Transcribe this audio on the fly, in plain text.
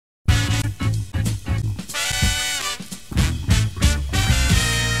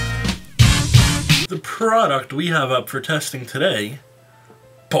product we have up for testing today,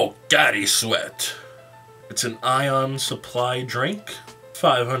 Pocari Sweat. It's an ion supply drink,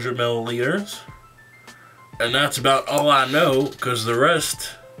 500 milliliters. And that's about all I know, because the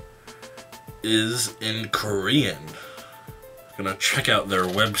rest is in Korean. I'm gonna check out their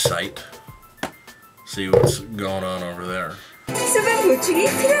website, see what's going on over there. 수분 보충이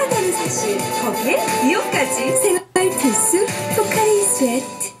필요하다는 사실, 거기에 이용까지 생활 필수 포카리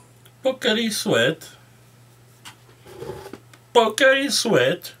스웨트. Pocari Sweat. Pocari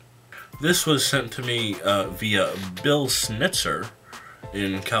Sweat. This was sent to me via Bill Snitzer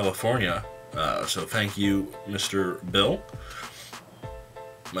in California. So thank you, Mr. Bill.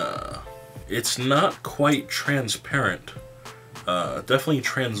 It's not quite transparent. Definitely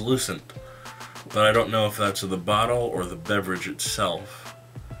translucent. But I don't know if that's the bottle or the beverage itself.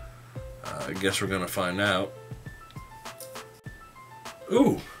 I guess we're gonna find out.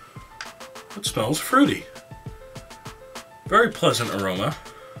 Ooh, it smells fruity. Very pleasant aroma.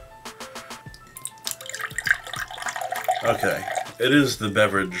 Okay, it is the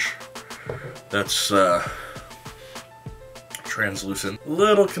beverage that's translucent. A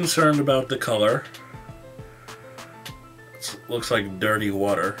little concerned about the color. It looks like dirty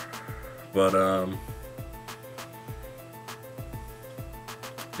water, but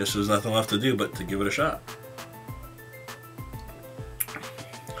guess there's nothing left to do but to give it a shot.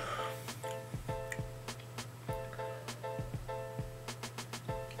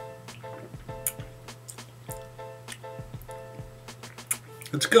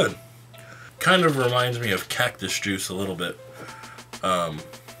 It's good. Kind of reminds me of cactus juice a little bit.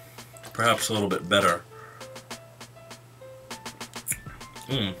 Perhaps a little bit better.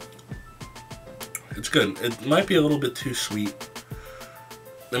 It's good. It might be a little bit too sweet.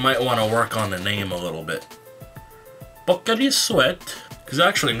 They might want to work on the name a little bit. Pocari Sweat. Because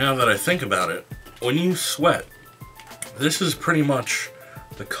actually, now that I think about it, when you sweat, this is pretty much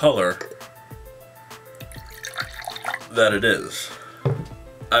the color that it is.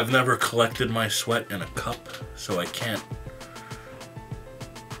 I've never collected my sweat in a cup, so I can't.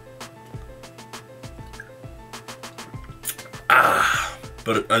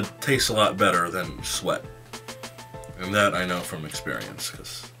 But it tastes a lot better than sweat. And that I know from experience,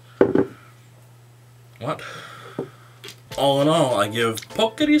 because... What? All in all, I give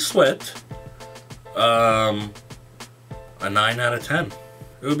Pocari Sweat a 9 out of 10.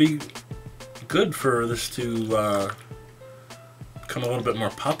 It would be good for this to become a little bit more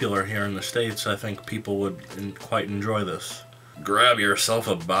popular here in the States. I think people would quite enjoy this. Grab yourself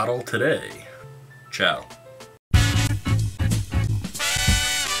a bottle today. Ciao.